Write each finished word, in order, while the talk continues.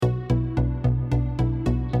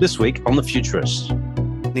This week on The Futurist.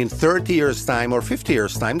 In 30 years' time or 50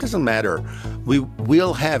 years' time, doesn't matter, we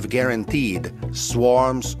will have guaranteed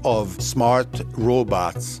swarms of smart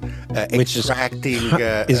robots which extracting...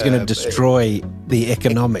 is going to destroy the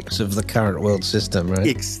economics of the current world system, right?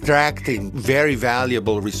 Extracting very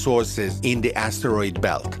valuable resources in the asteroid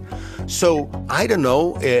belt. So I don't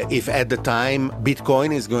know if at the time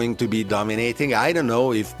Bitcoin is going to be dominating. I don't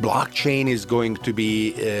know if blockchain is going to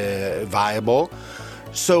be viable.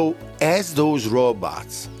 So as those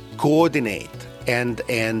robots coordinate and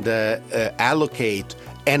allocate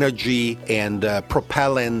energy and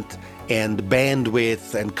propellant and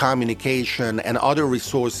bandwidth and communication and other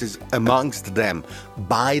resources amongst them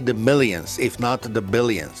by the millions, if not the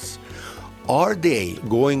billions, are they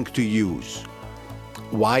going to use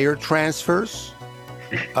wire transfers,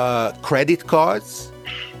 credit cards?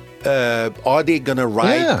 Are they going to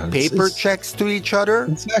write paper checks to each other?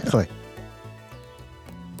 Exactly.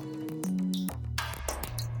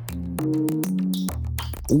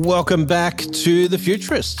 Welcome back to The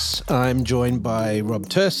Futurists. I'm joined by Rob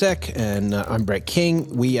Tursek and I'm Brett King.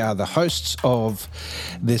 We are the hosts of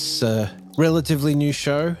this relatively new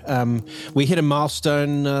show. We hit a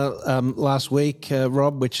milestone last week,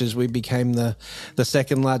 Rob, which is we became the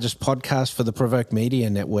second largest podcast for the Provoke Media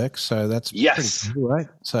Network. So that's pretty cool, right?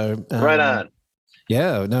 So right on.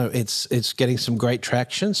 Yeah, no, it's getting some great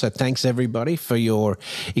traction. So thanks everybody for your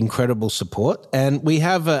incredible support. And we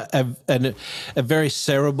have a very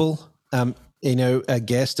cerebral, a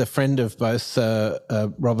guest, a friend of both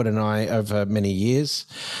Robert and I over many years.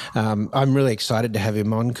 I'm really excited to have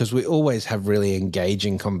him on because we always have really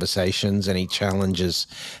engaging conversations and he challenges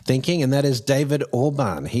thinking, and that is David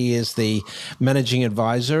Orban. He is the managing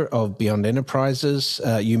advisor of Beyond Enterprises.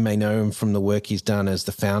 You may know him from the work he's done as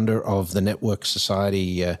the founder of the Network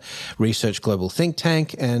Society Research Global Think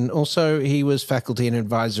Tank, and also he was faculty and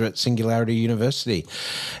advisor at Singularity University.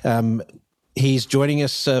 He's joining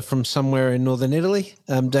us from somewhere in northern Italy.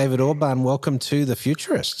 David Orban, welcome to The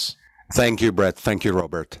Futurists. Thank you, Brett. Thank you,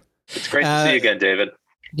 Robert. It's great to see you again, David.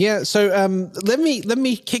 Yeah, so let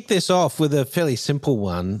me kick this off with a fairly simple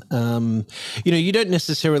one. You don't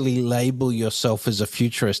necessarily label yourself as a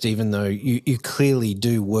futurist, even though you clearly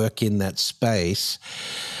do work in that space.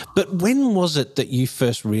 But when was it that you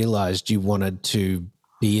first realized you wanted to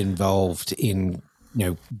be involved in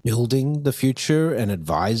building the future and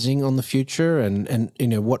advising on the future, and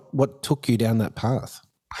what took you down that path?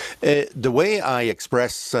 The way I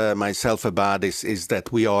express myself about this is that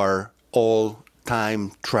we are all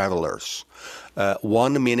time travelers.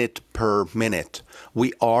 1 minute per minute,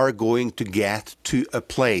 we are going to get to a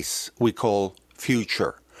place we call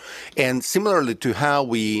future. And similarly to how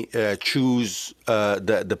we choose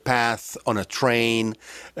the path on a train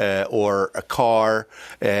or a car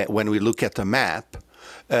when we look at a map,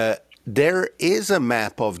 there is a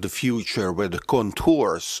map of the future where the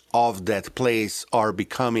contours of that place are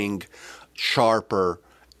becoming sharper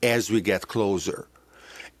as we get closer.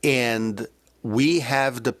 And we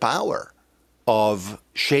have the power of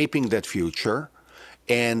shaping that future.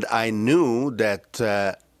 And I knew that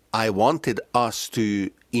I wanted us to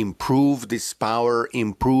improve this power,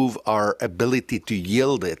 improve our ability to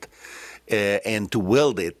yield it and to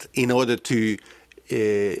wield it in order to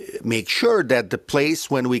make sure that the place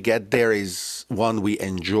when we get there is one we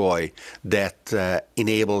enjoy, that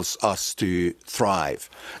enables us to thrive.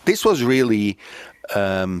 This was really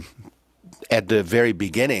at the very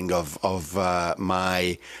beginning of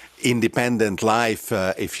my independent life,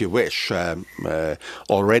 if you wish.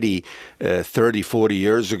 Already 30, 40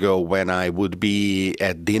 years ago, when I would be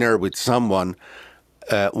at dinner with someone,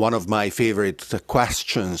 one of my favorite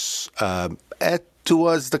questions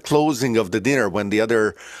towards the closing of the dinner, when the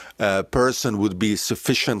other person would be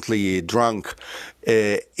sufficiently drunk,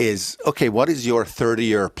 is, okay, what is your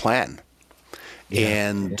 30-year plan?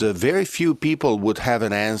 And very few people would have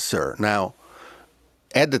an answer. Now,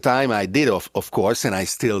 at the time I did, of course, and I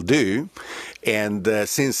still do. And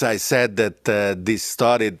since I said that this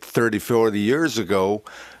started 30, 40 years ago,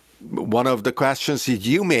 one of the questions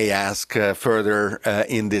you may ask further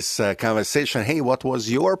in this conversation, hey, what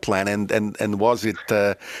was your plan, and was it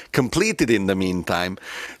completed in the meantime?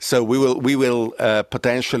 So we will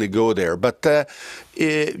potentially go there. But I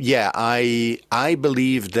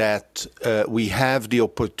believe that we have the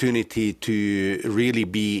opportunity to really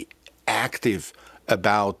be active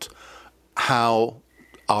about how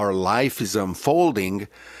our life is unfolding,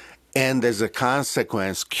 and as a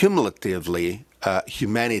consequence, cumulatively,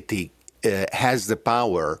 humanity has the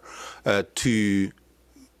power to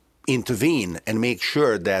intervene and make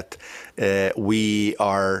sure that we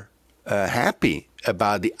are happy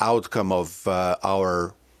about the outcome of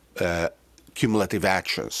our cumulative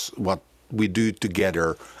actions, what we do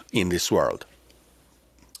together in this world.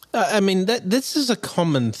 I mean, this is a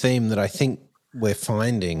common theme that I think we're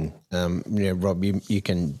finding. Rob, you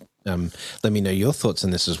can let me know your thoughts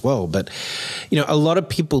on this as well. But, a lot of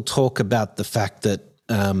people talk about the fact that,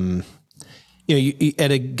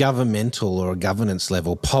 at a governmental or a governance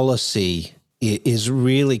level, policy is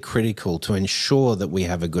really critical to ensure that we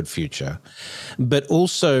have a good future, but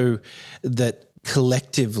also that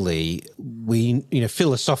collectively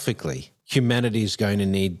philosophically, humanity is going to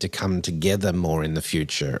need to come together more in the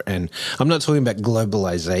future. And I'm not talking about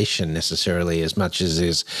globalization necessarily as much as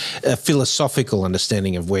is a philosophical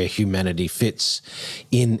understanding of where humanity fits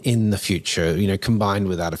in the future, combined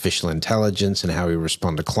with artificial intelligence and how we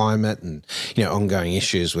respond to climate and, ongoing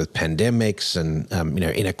issues with pandemics and,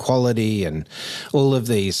 inequality and all of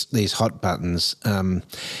these hot buttons,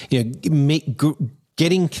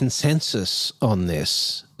 getting consensus on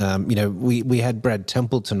this. We had Brad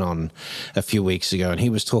Templeton on a few weeks ago, and he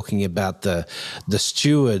was talking about the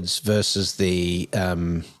stewards versus the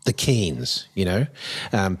keens.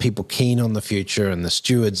 People keen on the future and the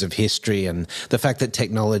stewards of history, and the fact that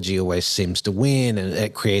technology always seems to win, and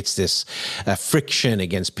it creates this friction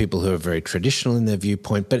against people who are very traditional in their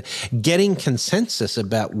viewpoint. But getting consensus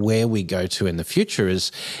about where we go to in the future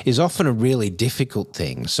is often a really difficult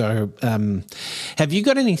thing. So, have you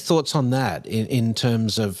got any thoughts on that in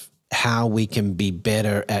terms of how we can be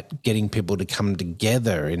better at getting people to come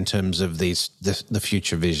together in terms of the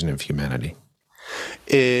future vision of humanity?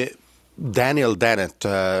 Daniel Dennett,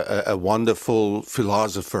 a wonderful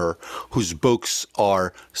philosopher whose books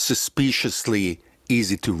are suspiciously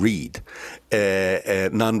easy to read,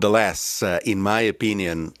 nonetheless, in my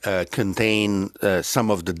opinion, contain some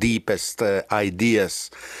of the deepest ideas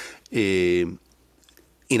in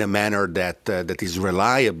a manner that is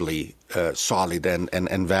reliably solid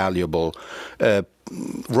and valuable,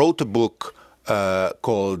 wrote a book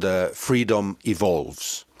called Freedom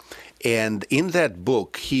Evolves. And in that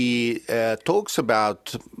book, he talks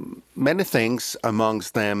about many things,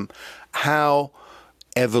 amongst them how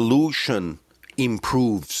evolution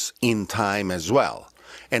improves in time as well,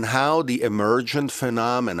 and how the emergent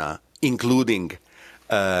phenomena, including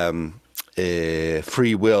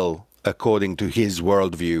free will, according to his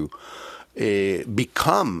worldview,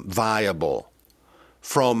 become viable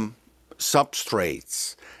from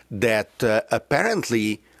substrates that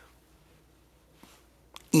apparently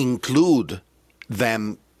include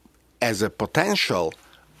them as a potential,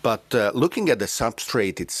 but looking at the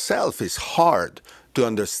substrate itself is hard to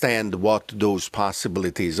understand what those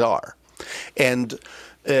possibilities are. And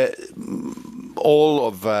all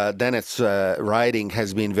of Dennett's writing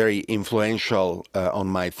has been very influential on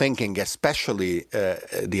my thinking, especially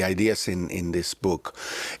the ideas in this book.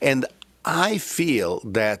 And I feel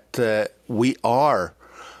that we are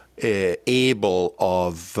able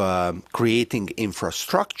of creating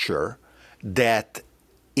infrastructure that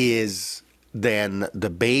is then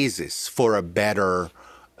the basis for a better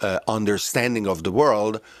understanding of the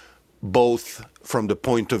world, both from the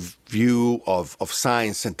point of view of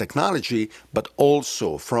science and technology, but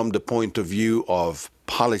also from the point of view of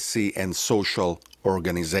policy and social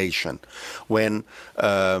organization. When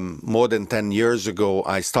more than 10 years ago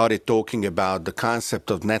I started talking about the concept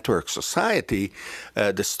of network society,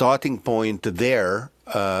 the starting point there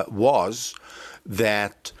was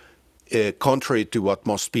that, contrary to what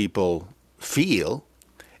most people feel,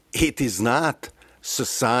 it is not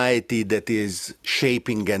society that is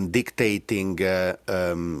shaping and dictating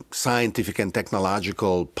scientific and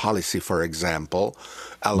technological policy, for example,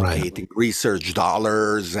 allocating research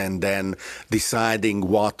dollars and then deciding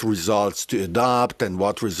what results to adopt and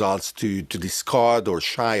what results to discard or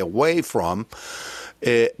shy away from,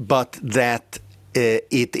 but that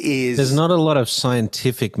it is... There's not a lot of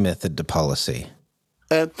scientific method to policy.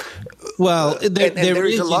 There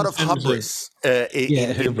is a lot of hubris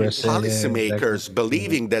in policymakers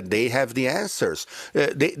believing that they have the answers.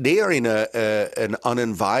 They are in an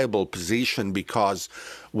unenviable position because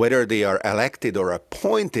whether they are elected or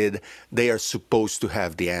appointed, they are supposed to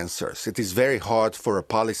have the answers. It is very hard for a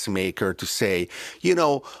policymaker to say,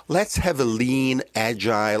 let's have a lean,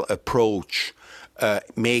 agile approach.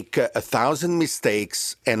 Make 1,000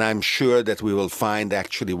 mistakes, and I'm sure that we will find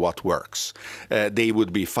actually what works. They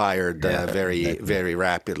would be fired very, very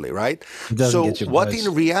rapidly, right? So what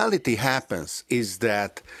in reality happens is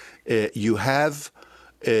that you have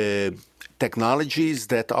technologies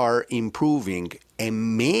that are improving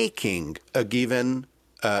and making a given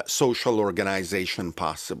social organization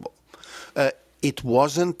possible. It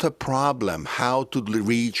wasn't a problem how to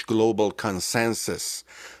reach global consensus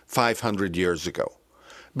 500 years ago.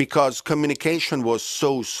 because communication was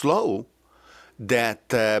so slow that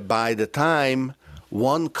by the time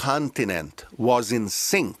one continent was in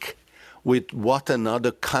sync with what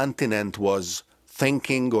another continent was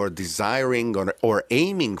thinking or desiring or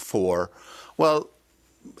aiming for, well,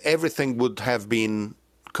 everything would have been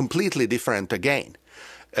completely different again.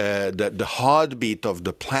 The heartbeat of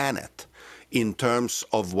the planet in terms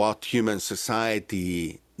of what human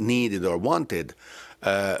society needed or wanted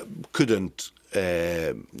couldn't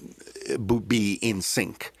be in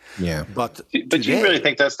sync. Yeah. But do you really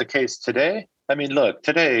think that's the case today? I mean, look,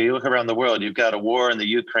 today you look around the world, you've got a war in the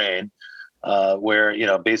Ukraine where,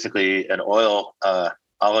 basically an oil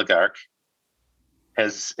oligarch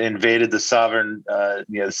has invaded the sovereign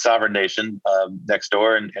nation next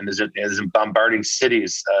door and is bombarding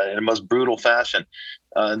cities in the most brutal fashion.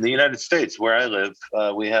 In the United States, where I live,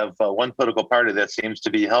 we have one political party that seems to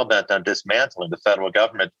be hell-bent on dismantling the federal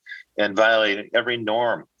government and violating every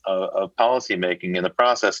norm of policymaking in the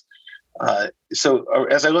process. So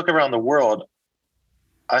as I look around the world,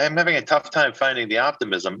 I am having a tough time finding the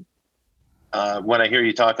optimism when I hear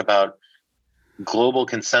you talk about global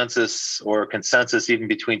consensus or consensus even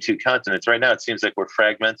between two continents. Right now, it seems like we're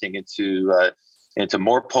fragmenting into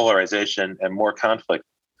more polarization and more conflict.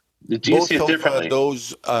 Do you see it differently? Both of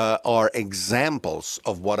those are examples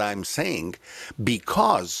of what I'm saying,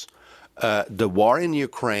 because the war in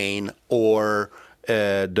Ukraine or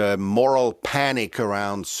the moral panic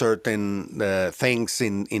around certain things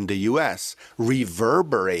in the U.S.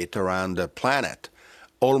 reverberate around the planet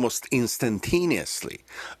almost instantaneously.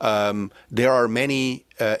 There are many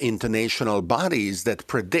international bodies that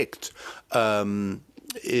predict food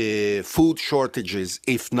shortages,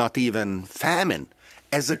 if not even famine,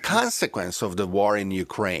 as a consequence of the war in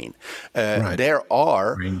Ukraine. Right. There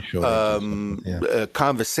are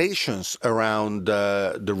conversations around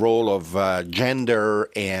the role of gender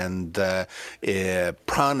and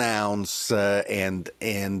pronouns and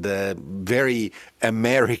very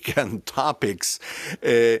American topics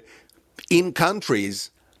in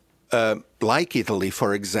countries like Italy,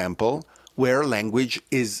 for example, where language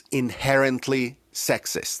is inherently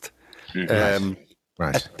sexist.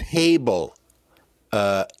 Right. A table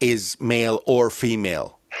is male or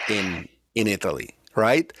female in Italy,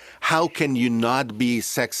 right? How can you not be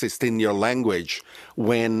sexist in your language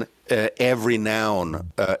when every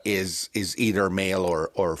noun is either male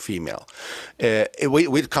or female?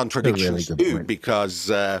 With contradictions too, because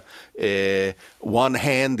one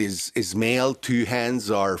hand is male, two hands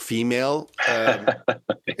are female.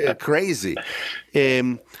 Crazy.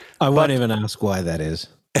 I won't even ask why that is.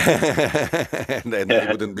 And then I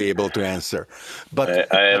wouldn't be able to answer.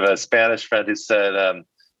 But I have a Spanish friend who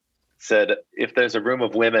said if there's a room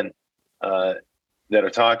of women that are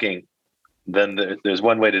talking, then there's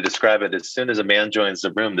one way to describe it. As soon as a man joins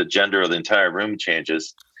the room, the gender of the entire room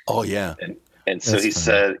changes. Oh yeah. And so he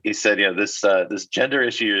said, this gender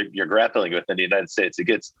issue you're grappling with in the United States, it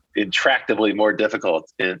gets intractably more difficult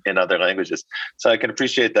in other languages. So I can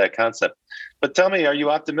appreciate that concept. But tell me, are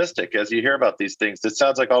you optimistic as you hear about these things? It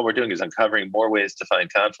sounds like all we're doing is uncovering more ways to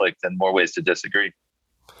find conflict and more ways to disagree.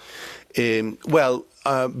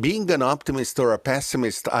 Being an optimist or a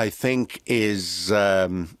pessimist, I think, is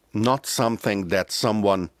not something that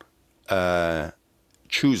someone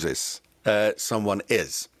chooses. Someone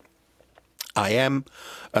is. I am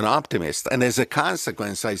an optimist, and as a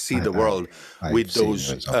consequence, I see the world with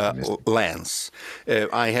those lens.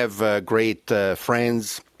 I have great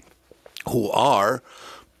friends who are,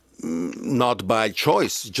 not by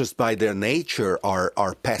choice, just by their nature,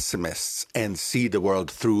 are pessimists and see the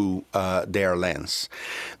world through their lens.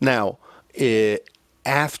 Now,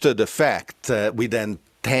 after the fact, we then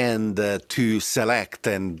tend to select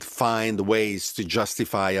and find ways to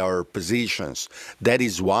justify our positions. That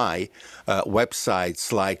is why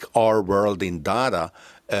websites like Our World in Data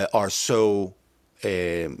are so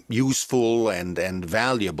useful and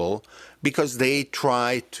valuable, because they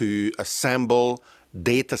try to assemble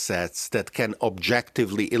data sets that can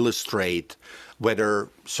objectively illustrate whether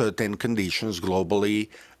certain conditions globally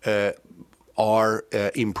are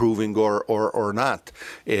improving or not.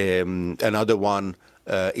 Another one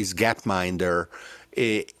is Gapminder.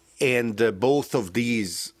 And both of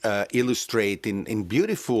these illustrate in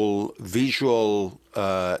beautiful visual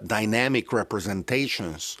dynamic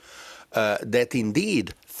representations that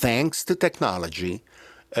indeed, thanks to technology,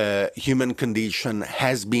 human condition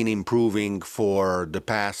has been improving for the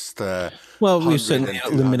past we've certainly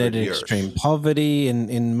eliminated extreme poverty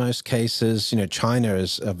in most cases. China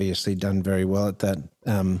has obviously done very well at that.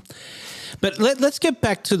 But let's get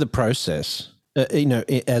back to the process.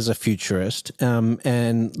 as a futurist.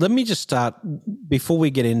 And let me just start before we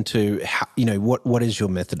get into how, what is your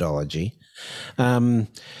methodology.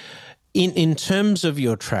 In terms of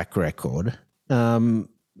your track record,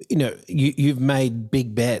 you've made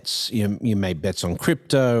big bets. You made bets on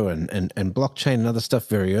crypto and blockchain and other stuff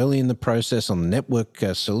very early in the process on the network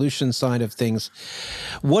solution side of things.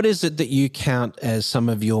 What is it that you count as some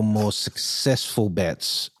of your more successful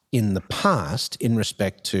bets in the past in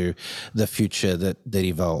respect to the future that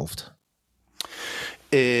evolved?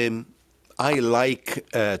 I like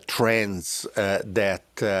trends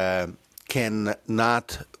that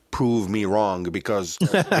cannot prove me wrong because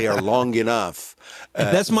they are long enough.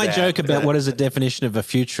 That's my joke about what is the definition of a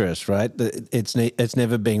futurist, right? It's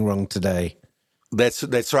never being wrong today.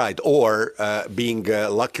 That's right. Or being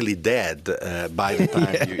luckily dead by the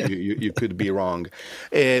time you could be wrong.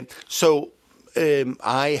 So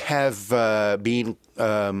I have been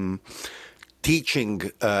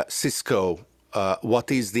teaching Cisco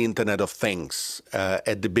what is the Internet of Things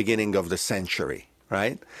at the beginning of the century,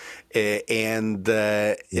 right? And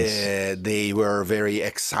yes. They were very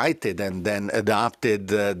excited and then adopted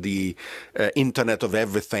the Internet of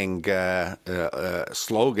Everything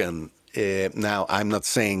slogan. Now, I'm not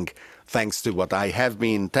saying thanks to what I have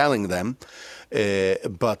been telling them,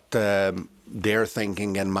 but their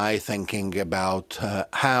thinking and my thinking about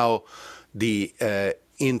how the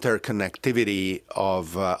interconnectivity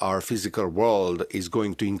of our physical world is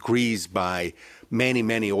going to increase by many,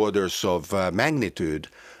 many orders of magnitude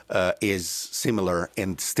is similar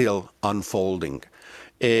and still unfolding.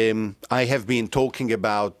 I have been talking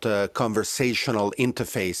about conversational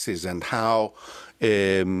interfaces and how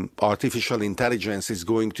artificial intelligence is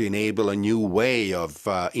going to enable a new way of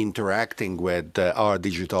interacting with our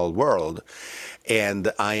digital world.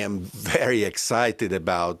 And I am very excited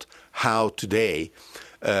about how today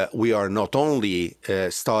we are not only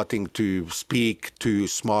starting to speak to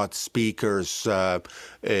smart speakers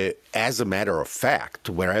as a matter of fact,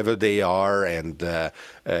 wherever they are, and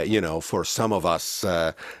for some of us,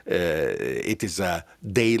 it is a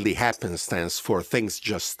daily happenstance for things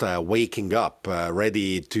just waking up,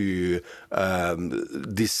 ready to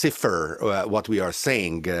decipher what we are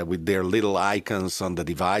saying with their little icons on the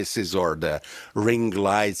devices or the ring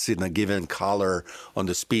lights in a given color on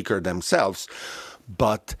the speaker themselves.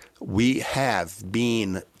 But we have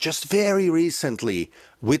been just very recently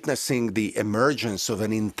witnessing the emergence of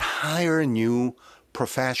an entire new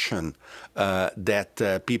profession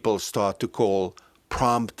that people start to call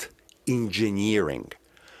prompt engineering,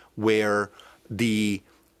 where the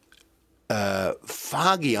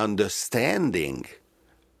foggy understanding,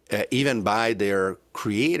 even by their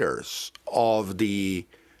creators, of the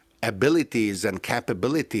abilities and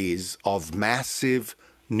capabilities of massive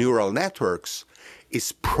neural networks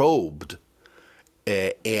is probed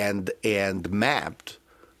and mapped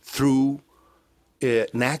through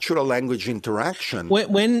natural language interaction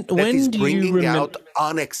when is do bringing out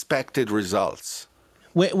unexpected results.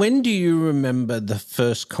 When do you remember the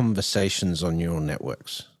first conversations on neural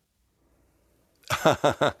networks?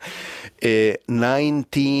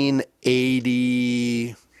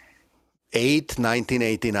 1988,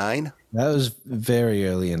 1989. That was very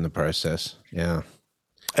early in the process, yeah.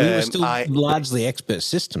 We were still largely expert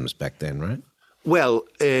systems back then, right? Well,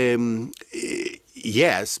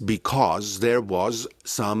 yes, because there was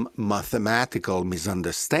some mathematical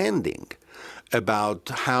misunderstanding about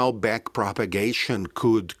how backpropagation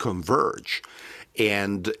could converge.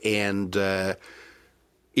 And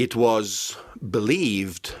it was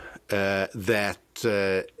believed that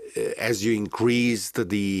as you increased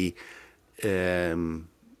the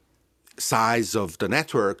size of the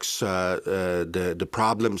networks, the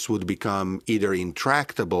problems would become either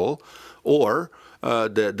intractable or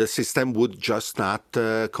the system would just not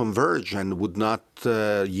converge and would not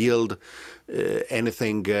yield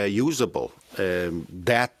anything usable.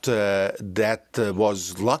 That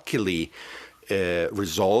was luckily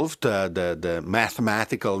resolved, the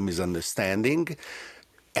mathematical misunderstanding,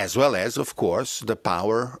 as well as, of course, the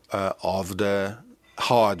power of the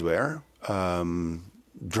hardware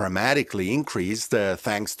dramatically increased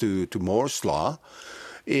thanks to Moore's law,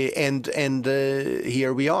 and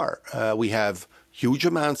here we are. We have huge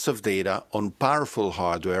amounts of data on powerful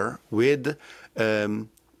hardware with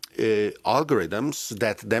algorithms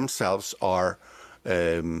that themselves are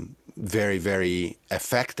very, very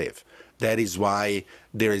effective. That is why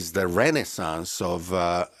there is the renaissance of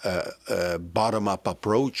bottom-up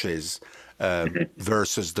approaches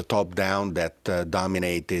versus the top-down that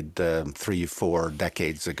dominated 3-4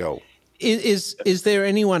 decades ago. Is there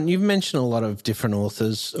anyone, you've mentioned a lot of different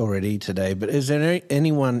authors already today, but is there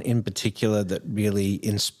anyone in particular that really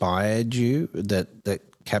inspired you, that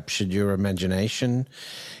captured your imagination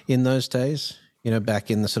in those days?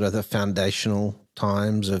 Back in the sort of the foundational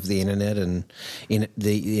times of the internet and in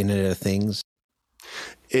the Internet of Things?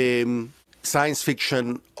 Science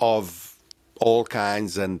fiction of all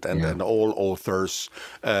kinds and all authors.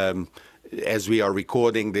 As we are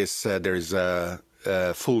recording this, there's a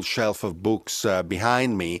full shelf of books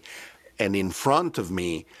behind me, and in front of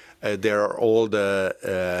me there are all the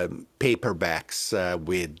paperbacks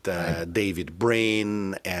with David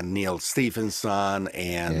Brin and Neil Stephenson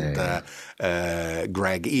and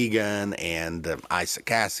Greg Egan and Isaac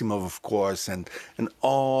Asimov, of course, and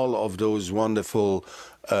all of those wonderful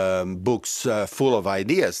books full of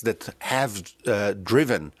ideas that have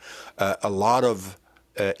driven a lot of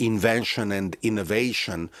invention and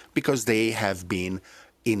innovation, because they have been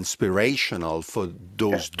inspirational for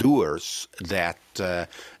those doers that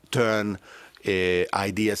turn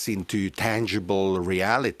ideas into tangible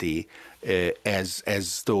reality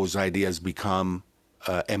as those ideas become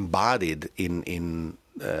embodied in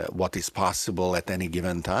what is possible at any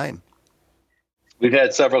given time. We've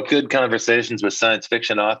had several good conversations with science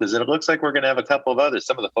fiction authors, and it looks like we're going to have a couple of others.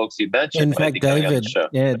 Some of the folks you mentioned. In fact,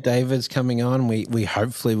 David's coming on. We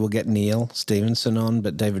hopefully will get Neil Stevenson on,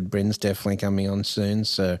 but David Brin's definitely coming on soon.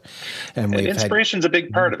 So, and inspiration's a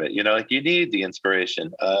big part of it. Like you need the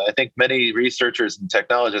inspiration. I think many researchers and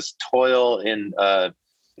technologists toil in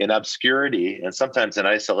obscurity and sometimes in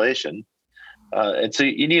isolation. And so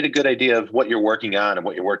you need a good idea of what you're working on and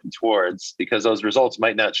what you're working towards, because those results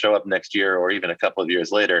might not show up next year or even a couple of years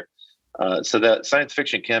later. So that science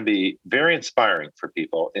fiction can be very inspiring for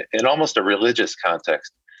people in almost a religious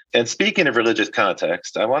context. And speaking of religious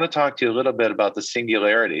context, I want to talk to you a little bit about the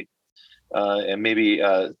singularity and maybe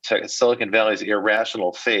Silicon Valley's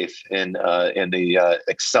irrational faith in the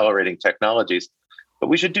accelerating technologies. But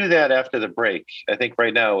we should do that after the break. I think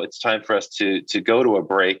right now it's time for us to go to a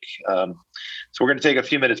break. So we're going to take a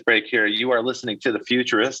few minutes break here. You are listening to The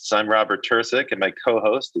Futurists. I'm Robert Tursick, and my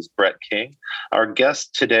co-host is Brett King. Our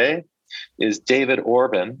guest today is David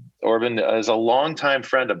Orban. Orban is a longtime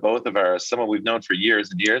friend of both of ours, someone we've known for years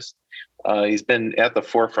and years. He's been at the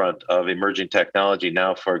forefront of emerging technology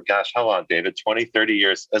now for, how long, David? 20, 30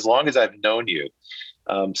 years, as long as I've known you.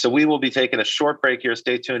 So we will be taking a short break here.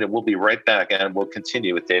 Stay tuned, and we'll be right back, and we'll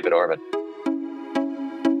continue with David Orban.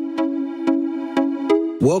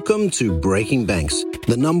 Welcome to Breaking Banks,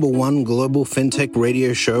 the #1 global fintech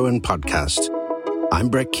radio show and podcast. I'm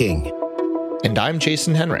Brett King. And I'm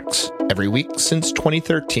Jason Henricks. Every week since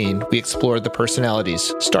 2013, we explore the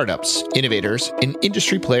personalities, startups, innovators, and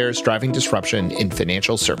industry players driving disruption in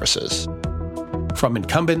financial services. From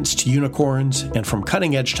incumbents to unicorns, and from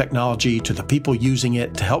cutting-edge technology to the people using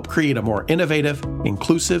it to help create a more innovative,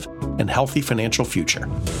 inclusive, and healthy financial future.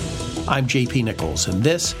 I'm JP Nichols, and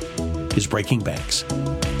this is Breaking Banks.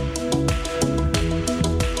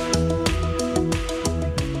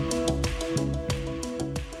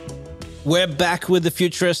 We're back with The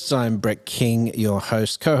Futurists. I'm Brett King, your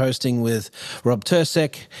host, co-hosting with Rob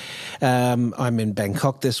Tursick. I'm in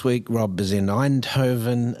Bangkok this week. Rob is in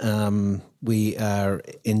Eindhoven. We are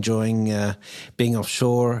enjoying being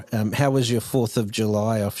offshore. How was your 4th of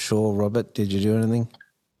July offshore, Robert? Did you do anything?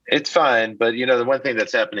 It's fine, but the one thing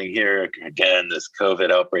that's happening here, again, this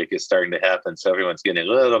COVID outbreak is starting to happen, so everyone's getting a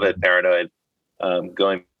little bit paranoid,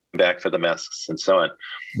 going back for the masks and so on.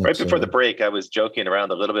 Right before the break, I was joking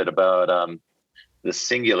around a little bit about the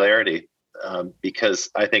singularity, because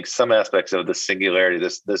I think some aspects of the singularity,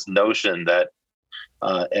 this notion that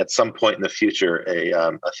at some point in the future,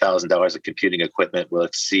 $1,000 of computing equipment will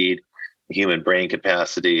exceed human brain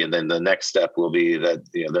capacity, and then the next step will be that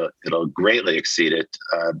it'll greatly exceed it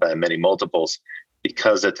by many multiples,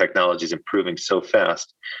 because the technology is improving so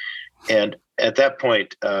fast. And at that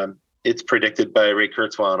point, it's predicted by Ray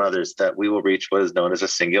Kurzweil and others that we will reach what is known as a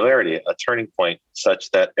singularity, a turning point such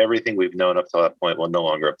that everything we've known up to that point will no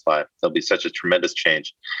longer apply. There'll be such a tremendous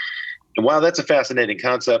change. And while that's a fascinating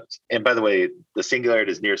concept, and by the way, The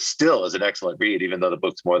Singularity is Near still is an excellent read, even though the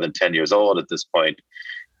book's more than 10 years old at this point.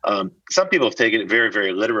 Some people have taken it very,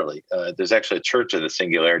 very literally. There's actually a church of the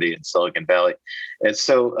singularity in Silicon Valley. And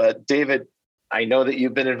so, David, I know that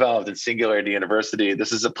you've been involved in Singularity University.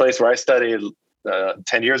 This is a place where I studied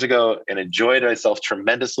 10 years ago and enjoyed myself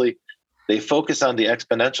tremendously. They focus on the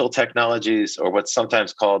exponential technologies, or what's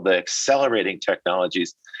sometimes called the accelerating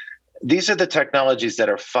technologies. These are the technologies that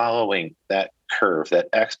are following that curve,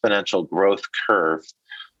 that exponential growth curve,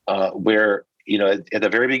 where at the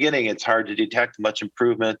very beginning, it's hard to detect much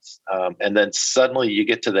improvement. And then suddenly you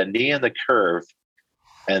get to the knee in the curve,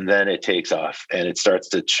 and then it takes off and it starts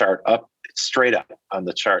to chart up straight up on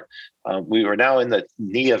the chart. We were now in the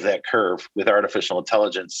knee of that curve with artificial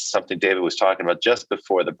intelligence, something David was talking about just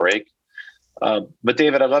before the break. But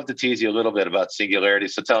David, I'd love to tease you a little bit about singularity.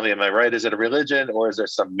 So tell me, am I right? Is it a religion, or is there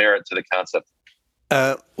some merit to the concept?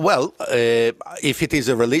 If it is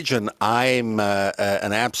a religion, I'm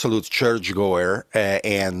an absolute churchgoer,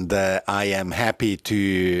 and I am happy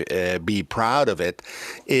to be proud of it,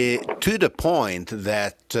 to the point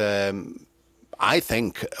that I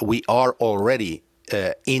think we are already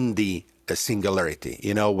in the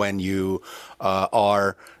singularity. When you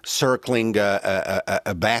are circling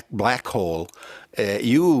a black hole,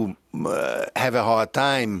 you have a hard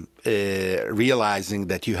time realizing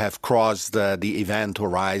that you have crossed the event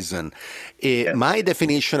horizon. My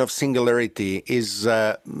definition of singularity is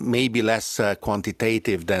maybe less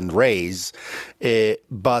quantitative than Ray's,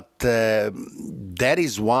 but that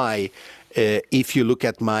is why if you look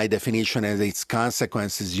at my definition and its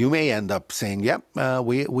consequences, you may end up saying, yep,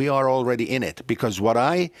 we are already in it. Because what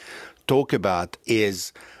I talk about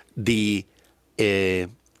is the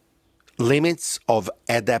limits of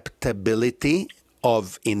adaptability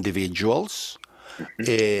of individuals,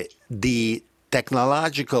 the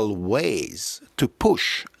technological ways to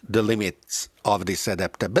push the limits of this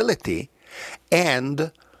adaptability,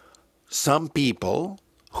 and some people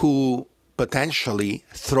who potentially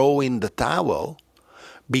throw in the towel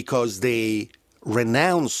because they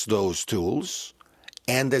renounce those tools,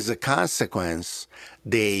 and as a consequence,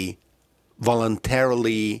 they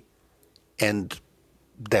voluntarily and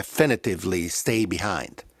definitively stay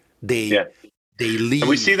behind. They leave. And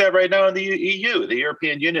we see that right now in the EU. The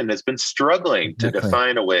European Union has been struggling to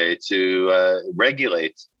define a way to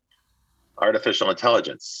regulate artificial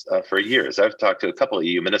intelligence for years. I've talked to a couple of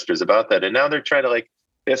EU ministers about that, and now they're trying to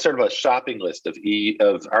they have sort of a shopping list of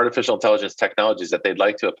artificial intelligence technologies that they'd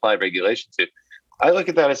like to apply regulation to. I look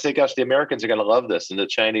at that and say, gosh, the Americans are going to love this, and the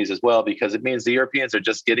Chinese as well, because it means the Europeans are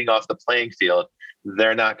just getting off the playing field.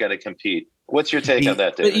 They're not going to compete. What's your take on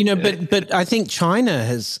that, David? But I think China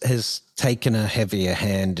has taken a heavier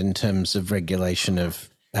hand in terms of regulation of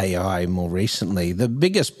AI more recently. The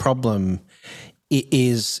biggest problem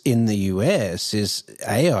is in the US is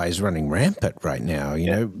AI is running rampant right now.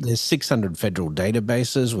 You know, there's 600 federal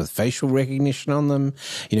databases with facial recognition on them.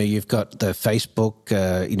 You've got the Facebook,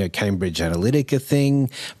 Cambridge Analytica thing,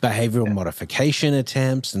 behavioral modification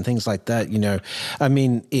attempts and things like that. I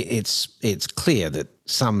mean, it's clear that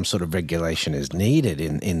some sort of regulation is needed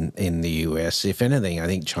in the US. If anything, I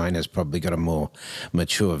think China's probably got a more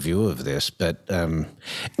mature view of this, but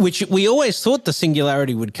which we always thought the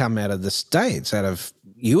singularity would come out of the States, out of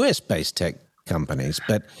US-based tech companies.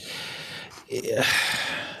 But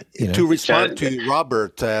to respond to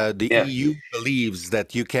Robert, the EU believes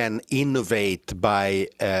that you can innovate by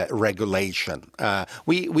regulation.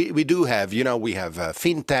 We do have, we have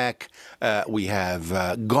fintech, we have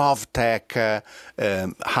govtech,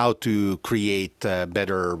 how to create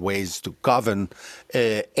better ways to govern,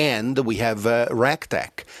 and we have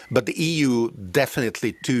regtech. But the EU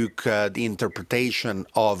definitely took the interpretation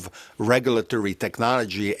of regulatory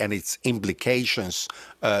technology and its implications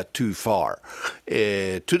too far,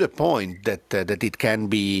 to the point that it can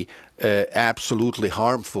be absolutely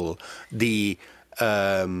harmful. The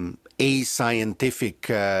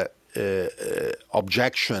ascientific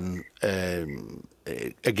objection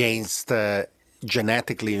against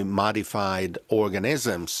genetically modified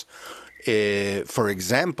organisms, for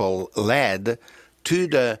example, led to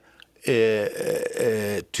the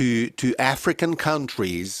to African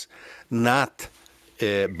countries not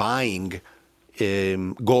buying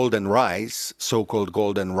golden rice, so-called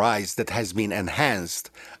golden rice, that has been enhanced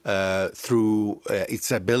through its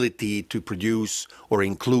ability to produce or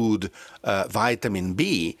include vitamin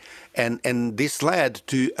B. And this led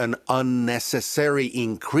to an unnecessary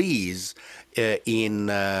increase in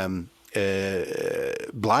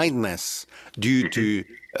blindness due to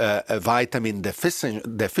a vitamin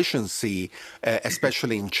deficiency,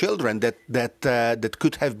 especially in children, that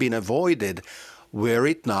could have been avoided were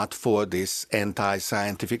it not for this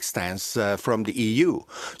anti-scientific stance from the EU.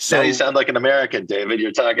 So now you sound like an American, David.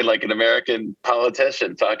 You're talking like an American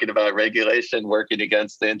politician, talking about regulation working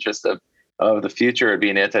against the interest of the future of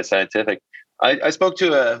being anti-scientific. I spoke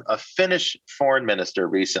to a Finnish foreign minister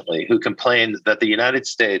recently who complained that the United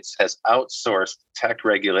States has outsourced tech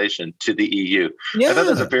regulation to the EU. Yeah, I thought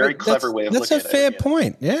that was a very clever way of looking at it. That's a fair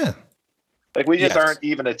point, yeah. Like we just Yes. aren't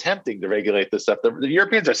even attempting to regulate this stuff. The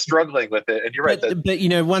Europeans are struggling with it, and you're right. But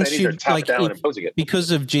once Chinese you are top down imposing it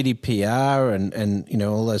because of GDPR and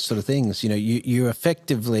all those sort of things, you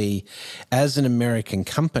effectively, as an American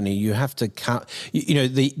company, you have to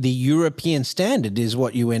the European standard is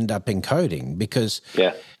what you end up encoding because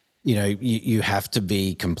you have to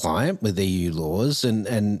be compliant with EU laws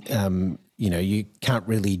and you can't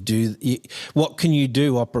really do what can you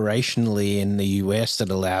do operationally in the US that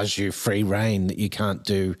allows you free reign that you can't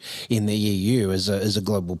do in the EU as a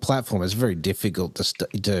global platform. It's very difficult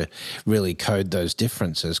to really code those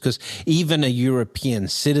differences because even a European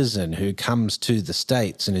citizen who comes to the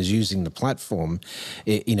States and is using the platform,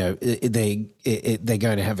 they're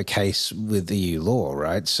going to have a case with EU law,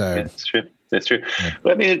 right? So it's true. That's true.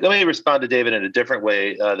 Let me respond to David in a different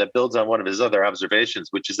way that builds on one of his other observations,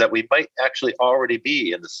 which is that we might actually already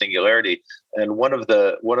be in the singularity. And one of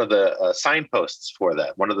the signposts for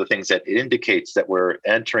that, one of the things that indicates that we're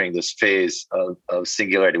entering this phase of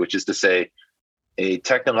singularity, which is to say, a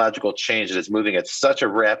technological change that is moving at such a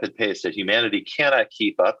rapid pace that humanity cannot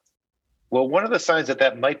keep up. Well, one of the signs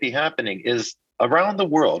that might be happening is around the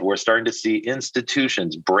world, we're starting to see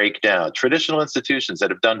institutions break down, traditional institutions that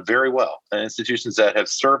have done very well, and institutions that have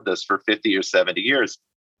served us for 50 or 70 years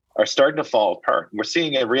are starting to fall apart. We're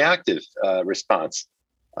seeing a reactive response.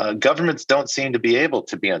 Governments don't seem to be able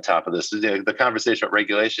to be on top of this. The conversation about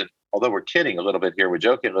regulation, although we're kidding a little bit here, we're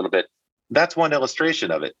joking a little bit, that's one illustration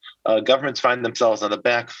of it. Governments find themselves on the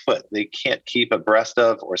back foot. They can't keep abreast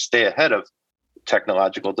of or stay ahead of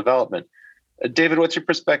technological development. David, what's your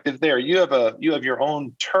perspective there? You have your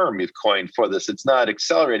own term you've coined for this. It's not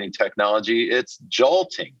accelerating technology, it's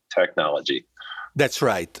jolting technology. That's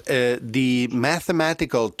right. The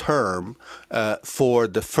mathematical term for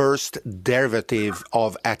the first derivative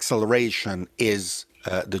of acceleration is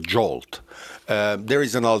the jolt. There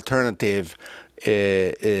is an alternative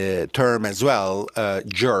term as well.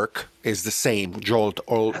 Jerk is the same, jolt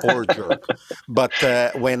or jerk. But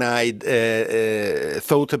when I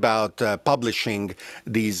thought about publishing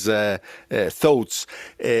these thoughts,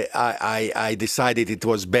 I decided it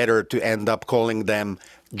was better to end up calling them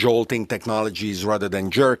jolting technologies rather than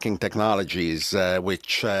jerking technologies,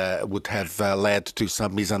 which would have led to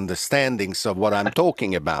some misunderstandings of what I'm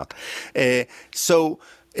talking about.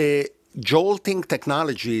 Jolting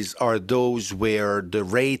technologies are those where the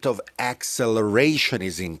rate of acceleration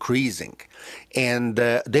is increasing. And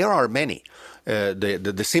there are many.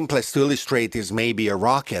 The simplest to illustrate is maybe a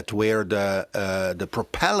rocket where the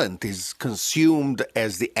propellant is consumed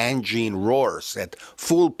as the engine roars at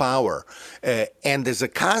full power. And as a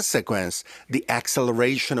consequence, the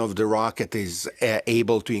acceleration of the rocket is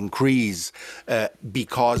able to increase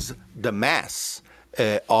because the mass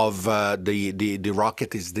of the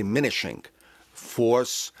rocket is diminishing.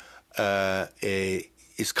 Force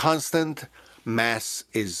is constant, mass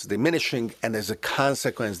is diminishing, and as a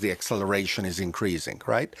consequence, the acceleration is increasing,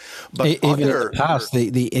 right? But even in the past,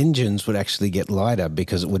 the engines would actually get lighter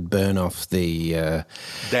because it would burn off the...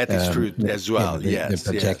 that is true as well, the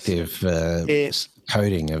protective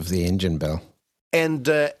coating of the engine bell. And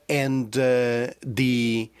the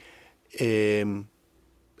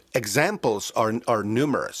examples are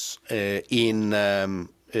numerous. In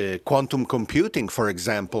quantum computing, for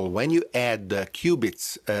example, when you add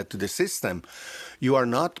qubits to the system, you are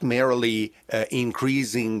not merely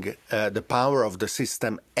increasing the power of the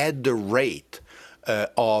system at the rate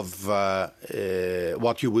of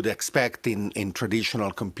what you would expect in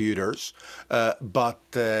traditional computers, but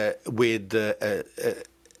with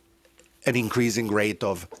an increasing rate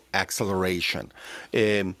of acceleration.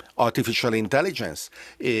 Artificial intelligence.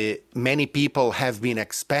 Many people have been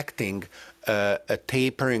expecting a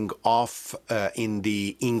tapering off in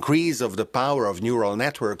the increase of the power of neural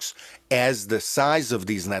networks as the size of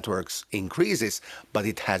these networks increases, but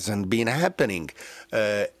it hasn't been happening.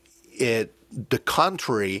 The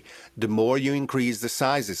contrary, the more you increase the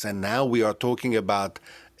sizes, and now we are talking about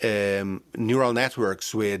neural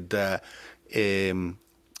networks with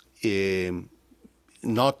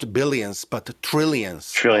not billions but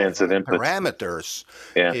trillions of inputs. Parameters.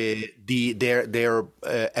 Their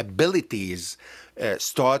abilities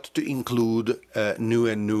start to include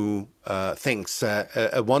new things.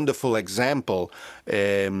 A wonderful example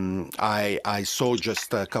I saw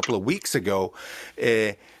just a couple of weeks ago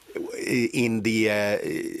in the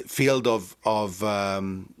field of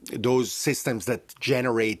those systems that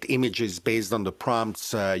generate images based on the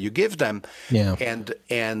prompts you give them. Yeah.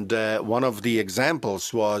 And one of the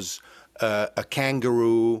examples was a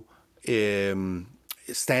kangaroo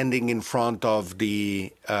standing in front of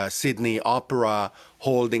the Sydney Opera,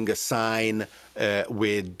 holding a sign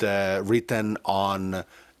with written on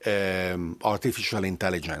artificial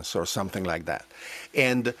intelligence or something like that.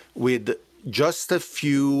 And with just a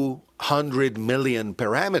few 100 million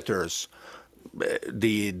parameters,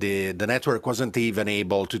 the network wasn't even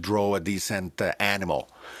able to draw a decent animal.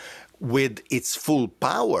 With its full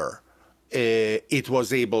power, it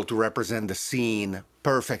was able to represent the scene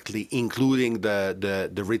perfectly, including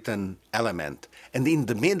the written element. And in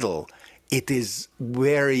the middle, it is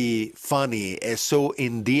very funny, so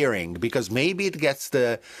endearing, because maybe it gets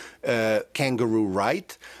the kangaroo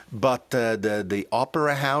right, but the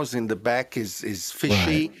opera house in the back is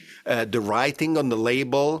fishy. Right. The writing on the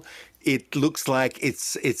label, it looks like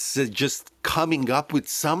it's just coming up with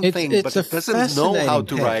something, but it doesn't know how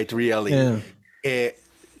to write really. Yeah.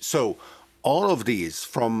 So all of these,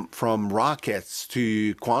 from rockets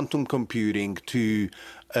to quantum computing to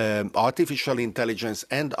artificial intelligence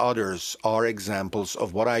and others, are examples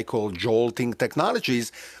of what I call jolting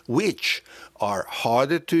technologies, which are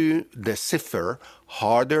harder to decipher,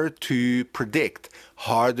 harder to predict,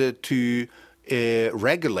 harder to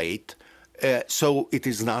regulate. So it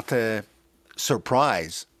is not a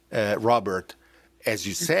surprise, Robert, as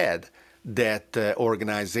you said, that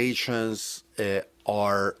organizations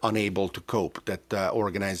are unable to cope, that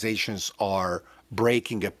organizations are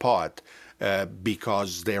breaking apart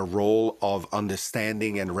because their role of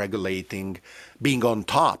understanding and regulating, being on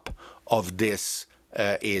top of this,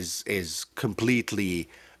 is completely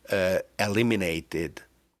eliminated.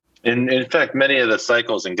 In fact, many of the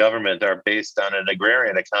cycles in government are based on an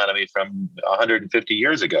agrarian economy from 150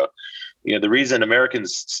 years ago. The reason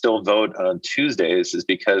Americans still vote on Tuesdays is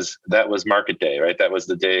because that was market day, right? That was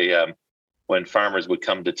the day when farmers would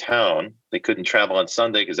come to town. They couldn't travel on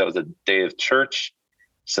Sunday because that was a day of church.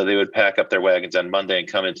 So they would pack up their wagons on Monday and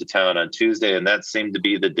come into town on Tuesday. And that seemed to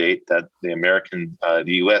be the date that the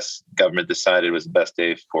U.S. government decided was the best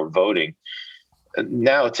day for voting.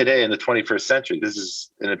 Now, today, in the 21st century, this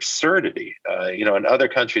is an absurdity. And other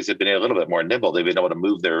countries have been a little bit more nimble. They've been able to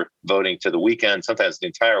move their voting to the weekend, sometimes the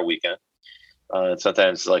entire weekend.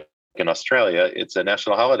 Sometimes, like in Australia, it's a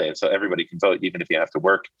national holiday, and so everybody can vote, even if you have to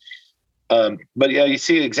work. But yeah, you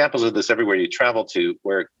see examples of this everywhere you travel to,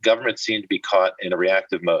 where governments seem to be caught in a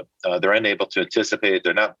reactive mode. They're unable to anticipate.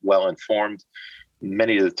 They're not well informed.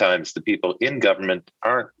 Many of the times, the people in government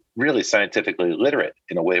aren't really scientifically literate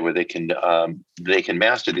in a way where they can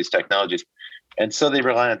master these technologies. And so they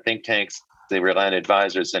rely on think tanks, they rely on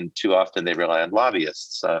advisors, and too often they rely on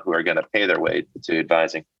lobbyists who are going to pay their way to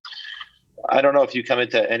advising. I don't know if you come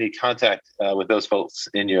into any contact with those folks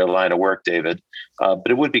in your line of work, David, but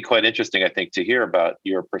it would be quite interesting, I think, to hear about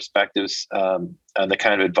your perspectives on the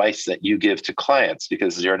kind of advice that you give to clients,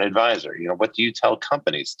 because you're an advisor. What do you tell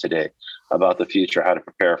companies today about the future, how to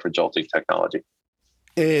prepare for jolting technology?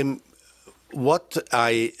 What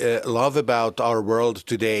I love about our world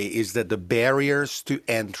today is that the barriers to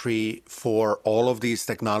entry for all of these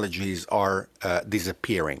technologies are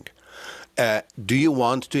disappearing. Do you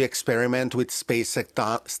want to experiment with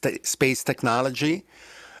space technology?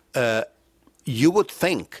 You would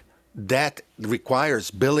think that requires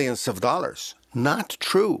billions of dollars. Not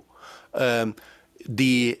true. The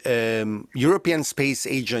European Space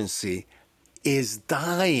Agency is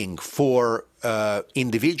dying for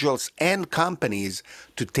individuals and companies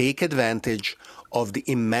to take advantage of the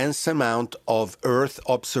immense amount of Earth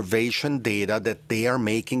observation data that they are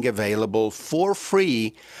making available for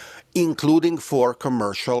free, including for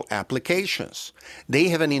commercial applications. They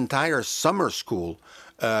have an entire summer school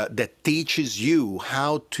that teaches you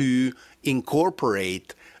how to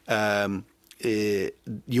incorporate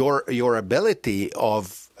your ability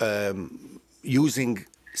of using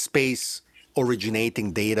space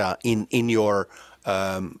originating data in your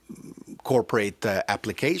corporate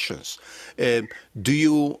applications. Do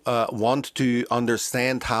you want to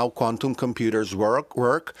understand how quantum computers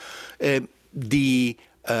work? The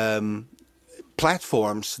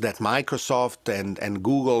platforms that Microsoft and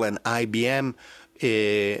Google and IBM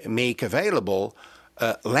make available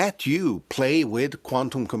let you play with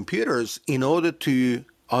quantum computers in order to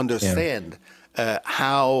understand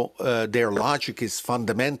how their logic is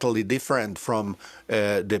fundamentally different from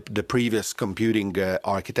the previous computing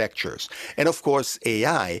architectures. And of course,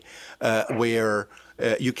 AI, where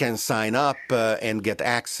you can sign up and get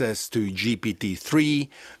access to GPT-3,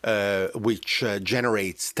 which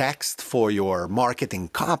generates text for your marketing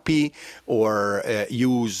copy, or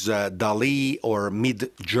use DALL-E or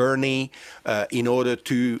Mid-Journey in order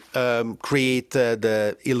to create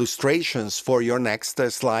the illustrations for your next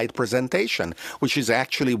slide presentation, which is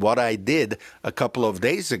actually what I did a couple of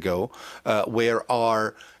days ago, where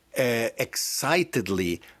our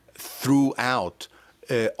excitedly threw out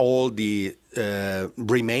all the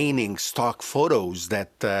remaining stock photos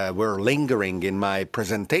that were lingering in my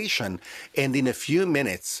presentation, and in a few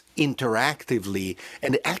minutes, interactively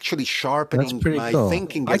and actually sharpening my cool.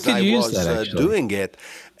 thinking I as could I use was that, doing it,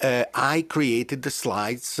 I created the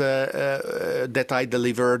slides that I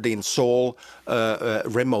delivered in Seoul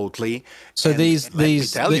remotely. So and these let me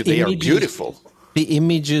tell you, they are beautiful. The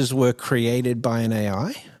images were created by an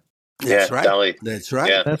AI. That's right. DALL-E. That's right.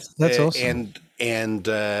 Yeah. That's awesome. And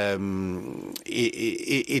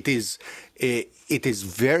it is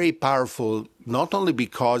very powerful, not only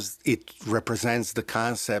because it represents the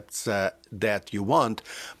concepts that you want,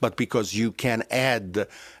 but because you can add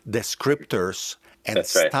descriptors and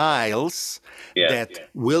That's right. styles that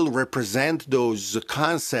will represent those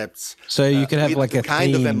concepts. So you can have like a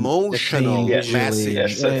kind theme, of emotional visually.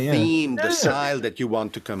 message, the theme, the style that you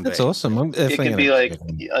want to convey. That's awesome. It could be like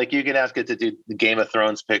you can ask it to do Game of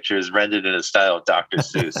Thrones pictures rendered in a style of Dr.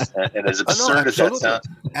 Seuss. And as absurd as that sounds,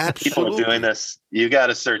 people are doing this. You got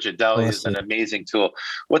to search it. DALL-E is an amazing tool.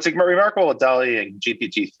 What's remarkable with DALL-E and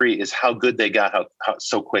GPT-3 is how good they got how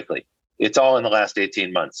so quickly. It's all in the last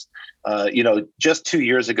 18 months. Just 2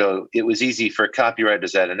 years ago, it was easy for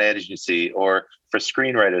copywriters at an ad agency or for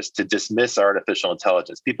screenwriters to dismiss artificial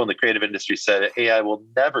intelligence. People in the creative industry said AI will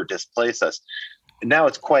never displace us. Now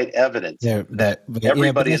it's quite evident that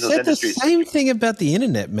everybody in those industries. The same thing about the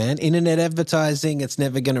internet, man. Internet advertising, it's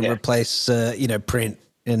never going to replace, print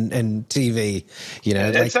and TV.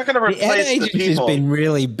 It's not going to replace the people. Has been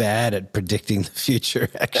really bad at predicting the future.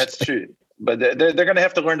 Actually, that's true. But they're going to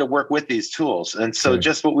have to learn to work with these tools. And so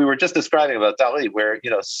just what we were just describing about DALL-E, where,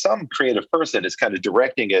 some creative person is kind of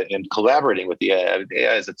directing it and collaborating with the AI.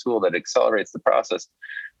 AI is a tool that accelerates the process.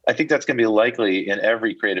 I think that's going to be likely in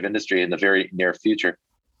every creative industry in the very near future.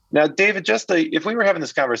 Now, David, if we were having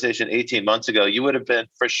this conversation 18 months ago, you would have been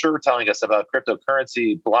for sure telling us about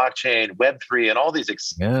cryptocurrency, blockchain, Web3, and all these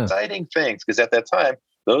exciting things, because at that time,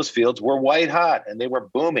 those fields were white hot and they were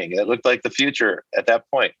booming. It looked like the future at that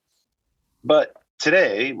point. But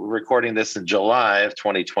today, we're recording this in July of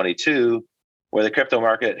 2022, where the crypto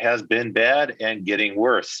market has been bad and getting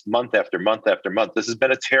worse month after month after month. This has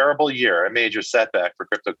been a terrible year, a major setback for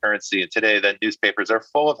cryptocurrency. And today, the newspapers are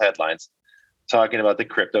full of headlines talking about the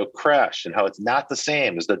crypto crash and how it's not the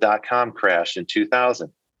same as the dot-com crash in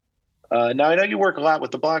 2000. Now, I know you work a lot with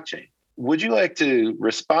the blockchain. Would you like to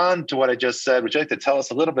respond to what I just said? Would you like to tell us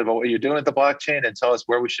a little bit about what you're doing with the blockchain and tell us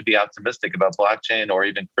where we should be optimistic about blockchain or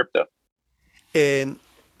even crypto? And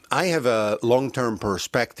I have a long-term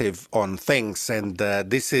perspective on things, and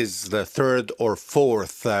this is the third or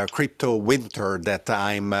fourth crypto winter that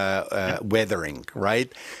I'm weathering, right?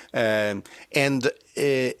 And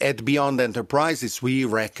at Beyond Enterprises, we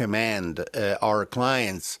recommend our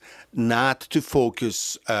clients not to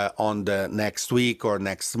focus on the next week or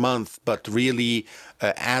next month, but really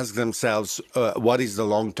ask themselves what is the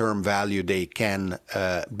long-term value they can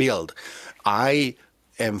build. I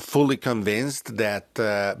am fully convinced that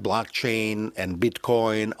blockchain and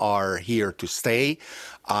Bitcoin are here to stay.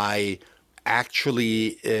 I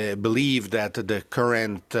actually believe that the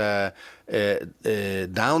current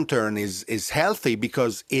downturn is healthy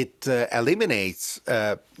because it eliminates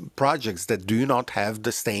projects that do not have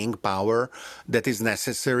the staying power that is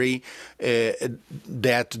necessary,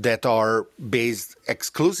 that are based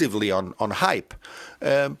exclusively on hype.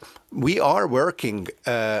 We are working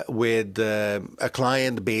with a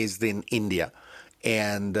client based in India.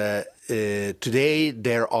 And today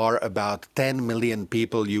there are about 10 million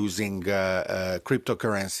people using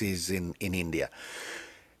cryptocurrencies in India.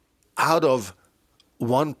 Out of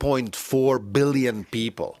 1.4 billion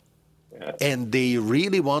people. And they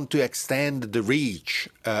really want to extend the reach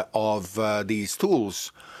of these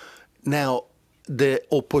tools. Now, the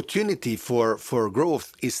opportunity for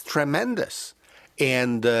growth is tremendous.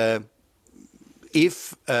 And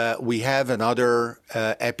if we have another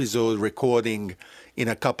episode recording in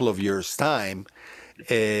a couple of years' time,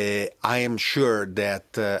 I am sure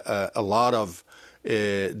that a lot of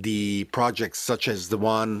the projects such as the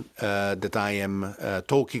one that I am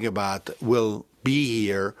talking about will be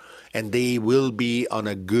here, and they will be on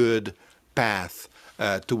a good path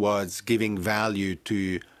towards giving value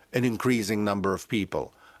to an increasing number of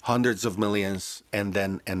people. hundreds of millions, and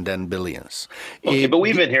then billions. Okay, but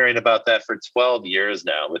we've been hearing about that for 12 years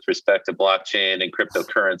now with respect to blockchain and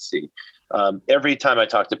cryptocurrency. Every time I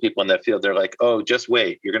talk to people in that field, they're like, oh, just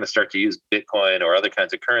wait. You're going to start to use Bitcoin or other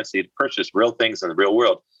kinds of currency to purchase real things in the real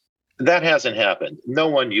world. That hasn't happened. No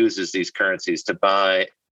one uses these currencies to buy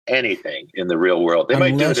anything in the real world. They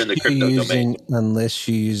might do it in the crypto domain. Unless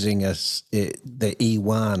you're using the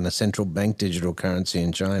yuan, a central bank digital currency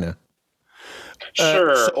in China.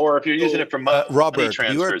 Sure, or if you're using it for money Robert,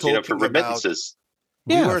 transfers, for remittances.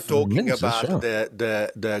 We were talking about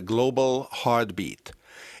the global heartbeat.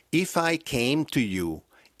 If I came to you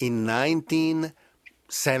in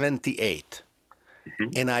 1978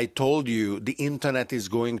 and I told you the internet is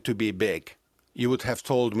going to be big, you would have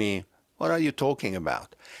told me, what are you talking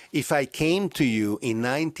about? If I came to you in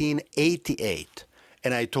 1988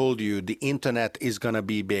 and I told you the internet is going to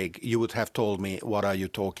be big, you would have told me, what are you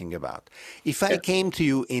talking about? If I came to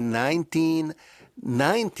you in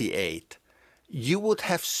 1998, you would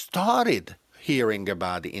have started hearing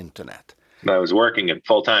about the internet. I was working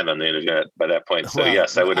full time on the internet by that point. So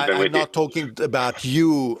yes, I would have been with you. I'm not talking about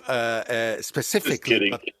you specifically,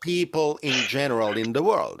 but people in general in the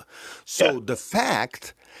world. So the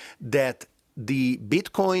fact that the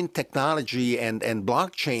Bitcoin technology and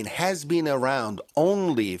blockchain has been around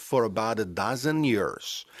only for about a dozen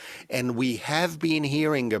years, and we have been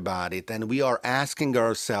hearing about it, and we are asking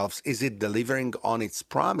ourselves, is it delivering on its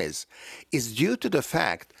promise, is due to the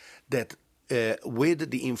fact that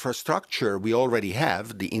with the infrastructure we already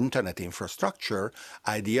have, the internet infrastructure,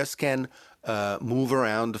 ideas can move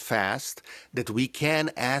around fast, that we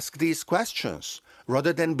can ask these questions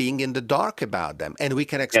rather than being in the dark about them. And we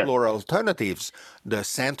can explore alternatives, the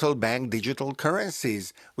central bank digital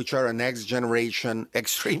currencies, which are a next generation,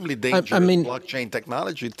 extremely dangerous blockchain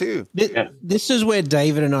technology too. This is where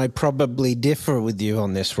David and I probably differ with you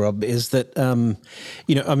on this, Rob, is that,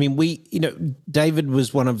 David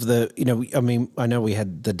was one of the, I know we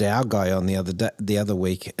had the DAO guy on the other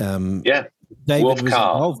week. David was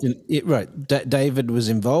involved in it, right? David was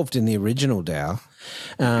involved in the original DAO,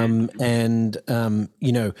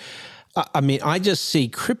 I just see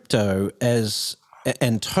crypto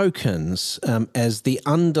and tokens as the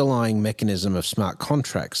underlying mechanism of smart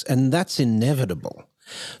contracts, and that's inevitable.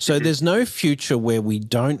 So there's no future where we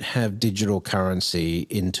don't have digital currency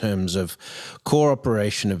in terms of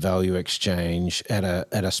cooperation of value exchange at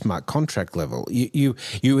a smart contract level. You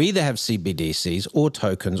either have CBDCs or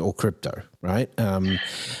tokens or crypto, right?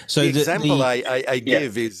 So the example I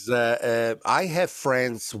give is I have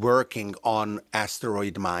friends working on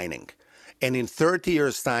asteroid mining. And in 30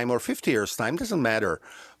 years' time or 50 years' time, doesn't matter,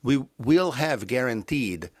 we will have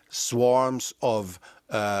guaranteed swarms of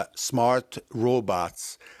smart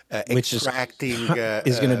robots extracting...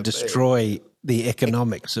 is going to destroy the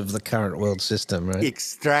economics of the current world system, right?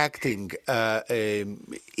 Extracting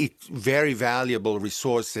very valuable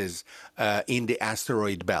resources in the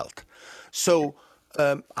asteroid belt. So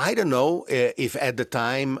I don't know if at the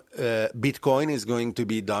time Bitcoin is going to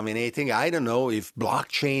be dominating. I don't know if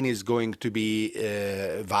blockchain is going to be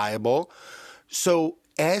viable. So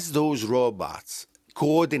as those robots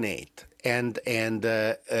coordinate and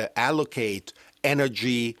allocate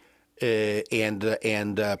energy and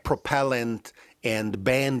propellant and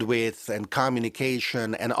bandwidth and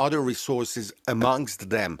communication and other resources amongst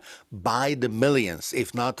them by the millions,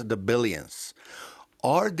 if not the billions,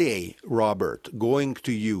 are they, Robert, going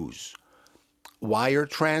to use wire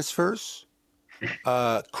transfers,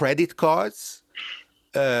 credit cards?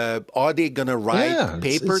 Are they going to write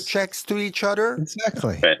paper checks to each other?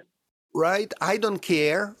 Exactly. Right? I don't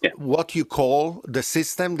care what you call the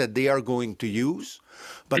system that they are going to use,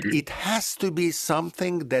 but it has to be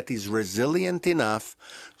something that is resilient enough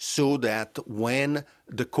so that when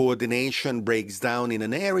the coordination breaks down in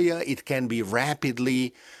an area, it can be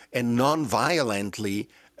rapidly and non-violently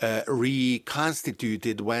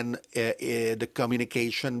reconstituted when the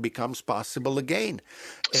communication becomes possible again.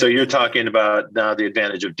 So you're talking about now the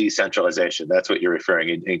advantage of decentralization. That's what you're referring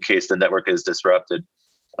in case the network is disrupted.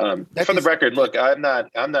 For the record, look, I'm not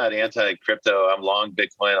anti-crypto. I'm long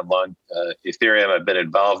Bitcoin. I'm long Ethereum. I've been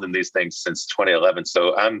involved in these things since 2011.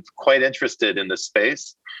 So I'm quite interested in this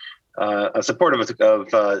space. A supporter of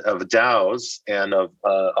DAOs and of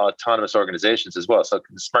autonomous organizations as well. So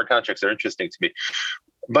smart contracts are interesting to me.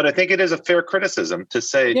 But I think it is a fair criticism to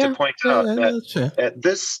point out that at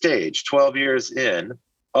this stage, 12 years in,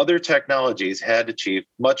 other technologies had achieved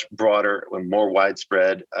much broader and more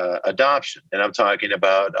widespread adoption. And I'm talking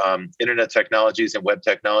about internet technologies and web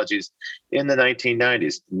technologies in the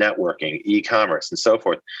 1990s, networking, e-commerce, and so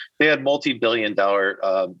forth. They had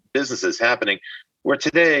multi-billion-dollar businesses happening. Where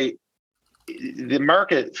today, the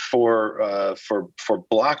market for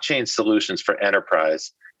blockchain solutions for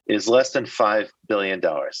enterprise is less than $5 billion,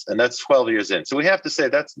 and that's 12 years in. So we have to say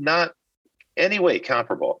that's not any way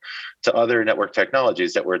comparable to other network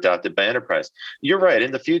technologies that were adopted by enterprise. You're right.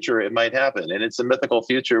 In the future, it might happen, and it's a mythical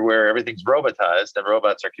future where everything's robotized and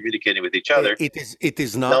robots are communicating with each other. It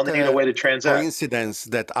is not They'll need a way to transact. Coincidence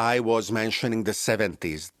that I was mentioning the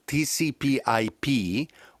 70s. TCP/IP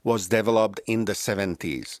was developed in the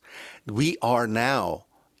 70s. We are now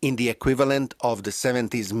in the equivalent of the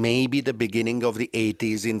 70s, maybe the beginning of the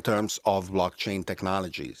 80s in terms of blockchain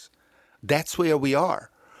technologies. That's where we are.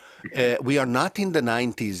 We are not in the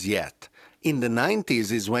 90s yet. In the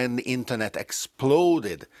 90s is when the internet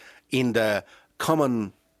exploded in the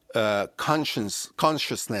common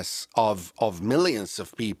consciousness of millions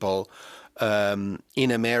of people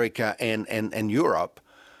in America and Europe.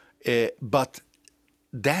 But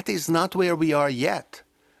that is not where we are yet.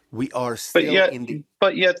 We are still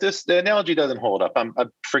But yet the analogy doesn't hold up.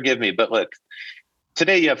 Forgive me, but look,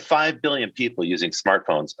 today you have 5 billion people using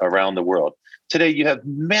smartphones around the world. Today, you have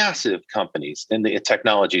massive companies in the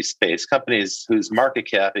technology space, companies whose market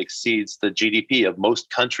cap exceeds the GDP of most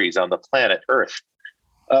countries on the planet Earth.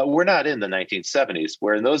 We're not in the 1970s,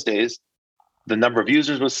 where in those days, the number of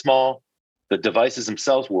users was small, the devices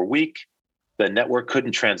themselves were weak, the network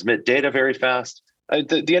couldn't transmit data very fast.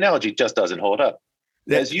 The analogy just doesn't hold up.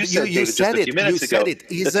 As you said, David, just a few minutes ago,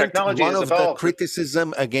 the technology one has of the evolved.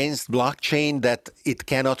 criticism against blockchain that it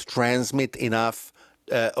cannot transmit enough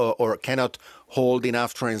or cannot hold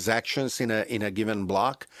enough transactions in a given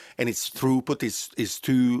block, and its throughput is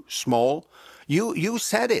too small. You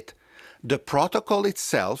said it. The protocol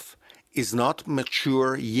itself is not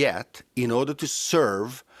mature yet in order to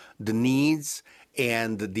serve the needs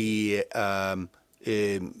and the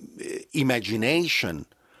imagination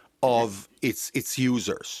of its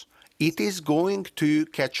users. It is going to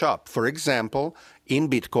catch up. For example, in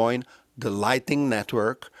Bitcoin, the Lightning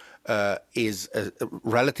Network is a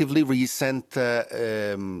relatively recent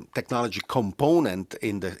technology component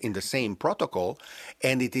in the same protocol,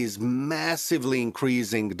 and it is massively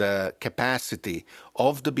increasing the capacity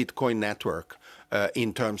of the Bitcoin network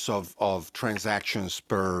in terms of transactions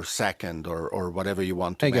per second or whatever you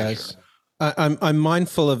want to measure. Hey guys, I'm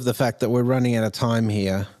mindful of the fact that we're running out of time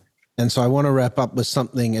here. And so I want to wrap up with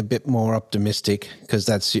something a bit more optimistic, because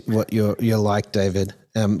that's what you're like, David.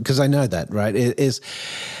 Because I know that, right? It is.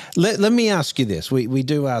 Let me ask you this. We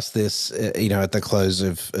do ask this, at the close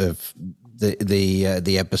of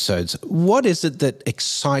the episodes. What is it that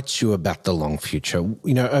excites you about the long future?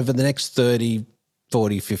 Over the next 30,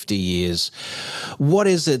 40, 50 years, what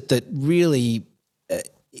is it that really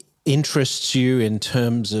interests you in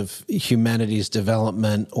terms of humanity's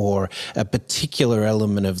development, or a particular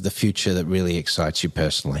element of the future that really excites you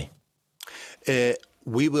personally?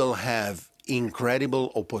 We will have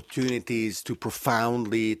incredible opportunities to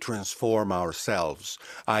profoundly transform ourselves.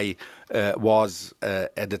 I was,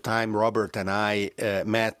 at the time Robert and I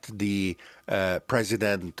met the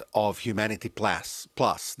president of Humanity Plus,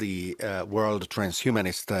 the World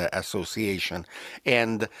Transhumanist Association,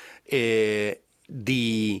 and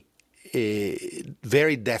the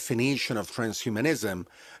very definition of transhumanism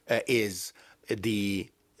is the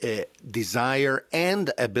desire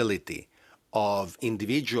and ability of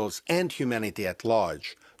individuals and humanity at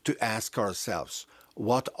large to ask ourselves,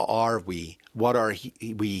 what are we? What are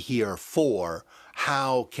we here for?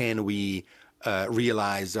 How can we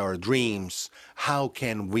realize our dreams? How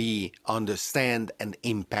can we understand and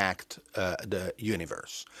impact the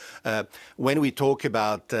universe? When we talk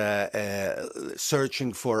about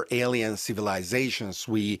searching for alien civilizations,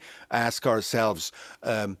 we ask ourselves,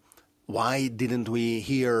 why didn't we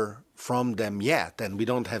hear from them yet? And we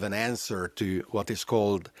don't have an answer to what is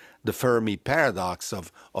called the Fermi paradox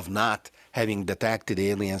of not having detected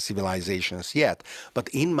alien civilizations yet. But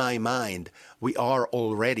in my mind, we are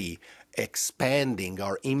already expanding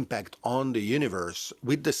our impact on the universe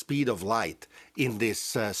with the speed of light in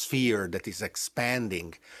this sphere that is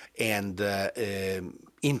expanding and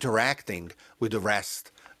interacting with the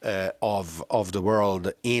rest of the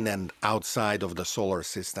world in and outside of the solar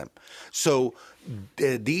system. So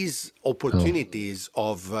these opportunities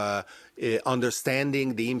of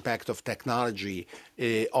understanding the impact of technology,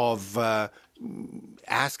 of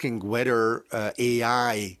asking whether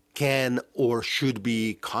AI can or should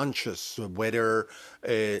be conscious, whether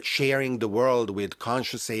sharing the world with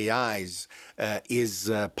conscious AIs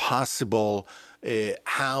is possible,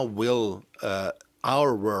 how will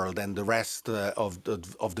our world and the rest of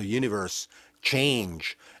the universe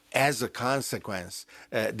change as a consequence.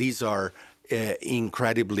 These are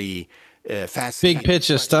incredibly fascinating. Big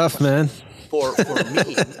picture stuff, man. For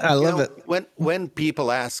me, I love it. When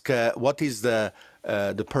people ask what is the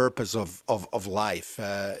purpose of life,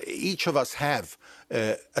 each of us have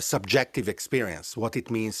a subjective experience, what it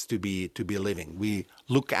means to be living. We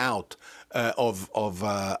look out of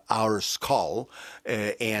our skull,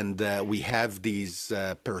 and we have these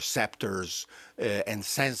perceptors and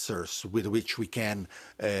sensors with which we can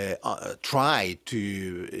try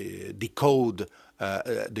to decode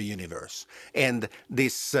the universe. And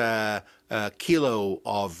this kilo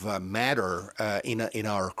of matter in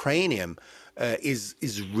our cranium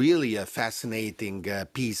is really a fascinating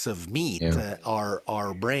piece of meat,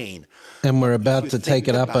 our brain. And we're about to take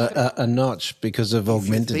it up a notch because of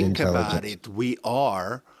augmented intelligence. If you think about it, we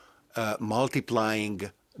are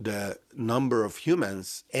multiplying the number of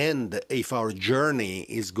humans, and if our journey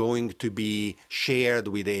is going to be shared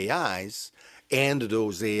with AIs, and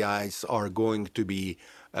those AIs are going to be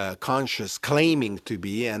conscious, claiming to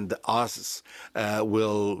be, and us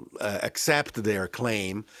will accept their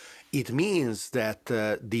claim, it means that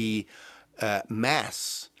the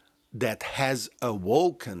mass that has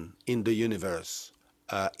awoken in the universe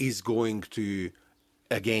is going to,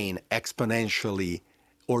 again, exponentially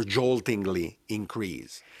or joltingly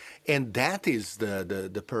increase. And that is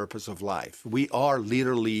the purpose of life. We are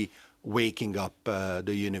literally waking up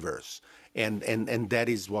the universe. And that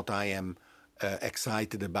is what I am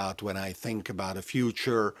excited about when I think about a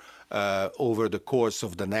future over the course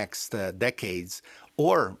of the next decades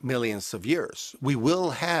or millions of years. We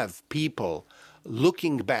will have people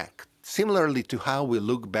looking back, similarly to how we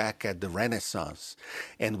look back at the Renaissance,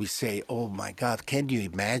 and we say, oh my God, can you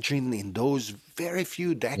imagine in those very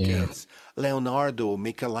few decades, Leonardo,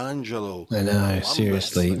 Michelangelo. I know, Columbus,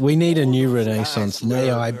 seriously. We need a new Renaissance, an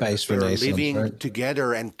AI-based Renaissance. Living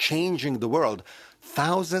together and changing the world.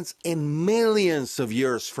 Thousands and millions of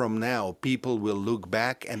years from now, people will look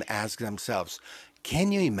back and ask themselves,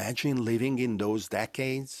 can you imagine living in those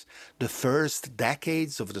decades, the first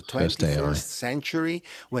decades of the 21st century,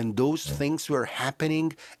 when those things were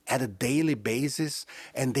happening at a daily basis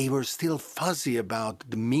and they were still fuzzy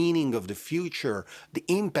about the meaning of the future, the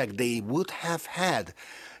impact they would have had?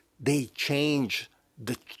 They changed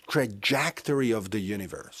the trajectory of the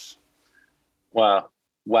universe. Wow.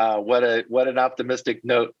 What an optimistic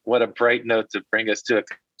note. What a bright note to bring us to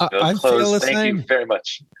a close. Thank you very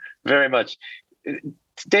much. Very much.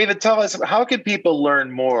 David, tell us, how can people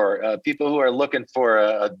learn more? People who are looking for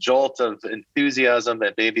a jolt of enthusiasm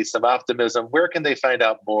and maybe some optimism, where can they find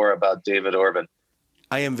out more about David Orban?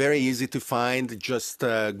 I am very easy to find. Just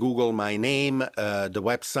Google my name. The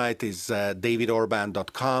website is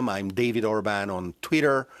davidorban.com. I'm David Orban on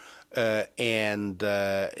Twitter. And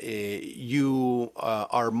you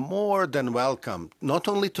are more than welcome, not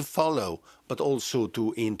only to follow, but also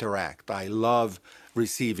to interact. I love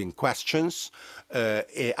receiving questions.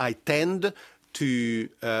 I tend to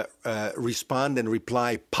respond and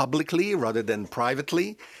reply publicly rather than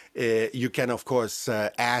privately. You can, of course,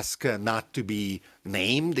 ask not to be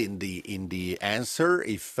named in the answer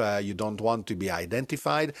if you don't want to be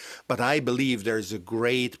identified. But I believe there's a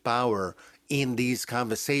great power in these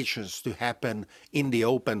conversations to happen in the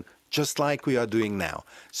open, just like we are doing now.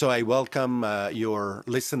 So I welcome your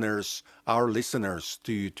listeners, our listeners,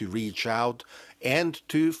 to reach out and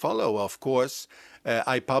to follow, of course.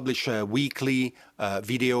 I publish a weekly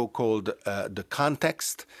video called The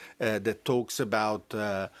Context that talks about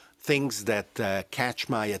things that catch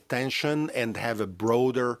my attention and have a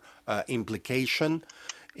broader implication.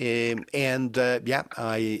 I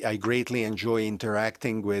greatly enjoy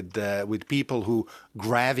interacting with people who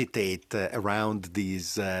gravitate around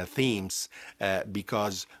these themes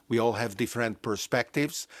because we all have different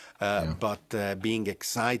perspectives, but being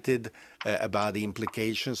excited about the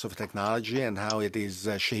implications of technology and how it is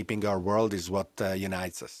shaping our world is what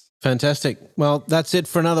unites us. Fantastic. Well, that's it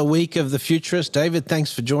for another week of The Futurist. David,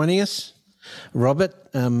 thanks for joining us. Robert,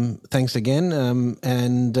 thanks again.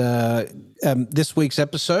 This week's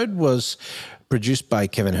episode was produced by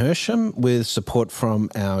Kevin Hersham with support from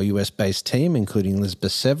our US-based team, including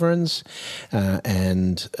Elizabeth Severance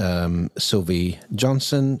and Sylvie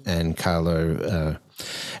Johnson and Carlo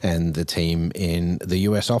and the team in the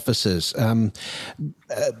US offices.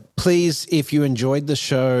 Please, if you enjoyed the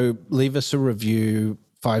show, leave us a review,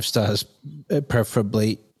 5 stars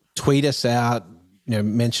preferably. Tweet us out.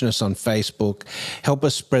 mention us on Facebook, help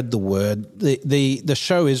us spread the word. The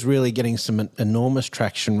show is really getting some enormous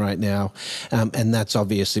traction right now, and that's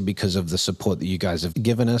obviously because of the support that you guys have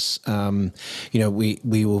given us.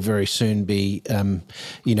 We will very soon be,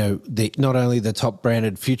 not only the top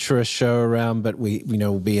branded futurist show around, but we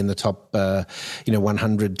will be in the top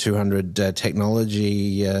 100, 200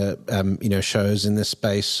 technology shows in this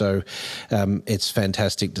space. So it's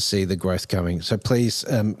fantastic to see the growth coming. So please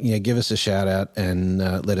give us a shout out and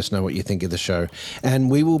let us know what you think of the show. And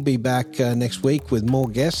we will be back next week with more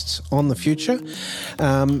guests on the future.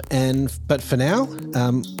 But for now,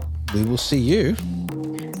 we will see you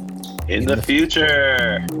in the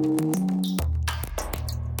future.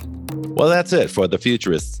 Well, that's it for The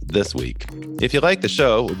Futurists this week. If you like the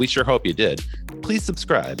show, we sure hope you did. Please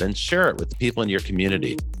subscribe and share it with the people in your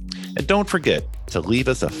community. And don't forget to leave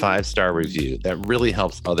us a 5-star review. That really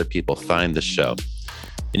helps other people find the show.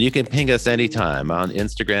 And you can ping us anytime on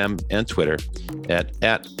Instagram and Twitter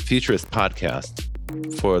at Futurist Podcast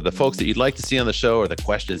for the folks that you'd like to see on the show or the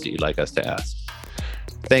questions that you'd like us to ask.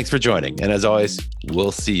 Thanks for joining. And as always,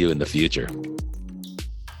 we'll see you in the future.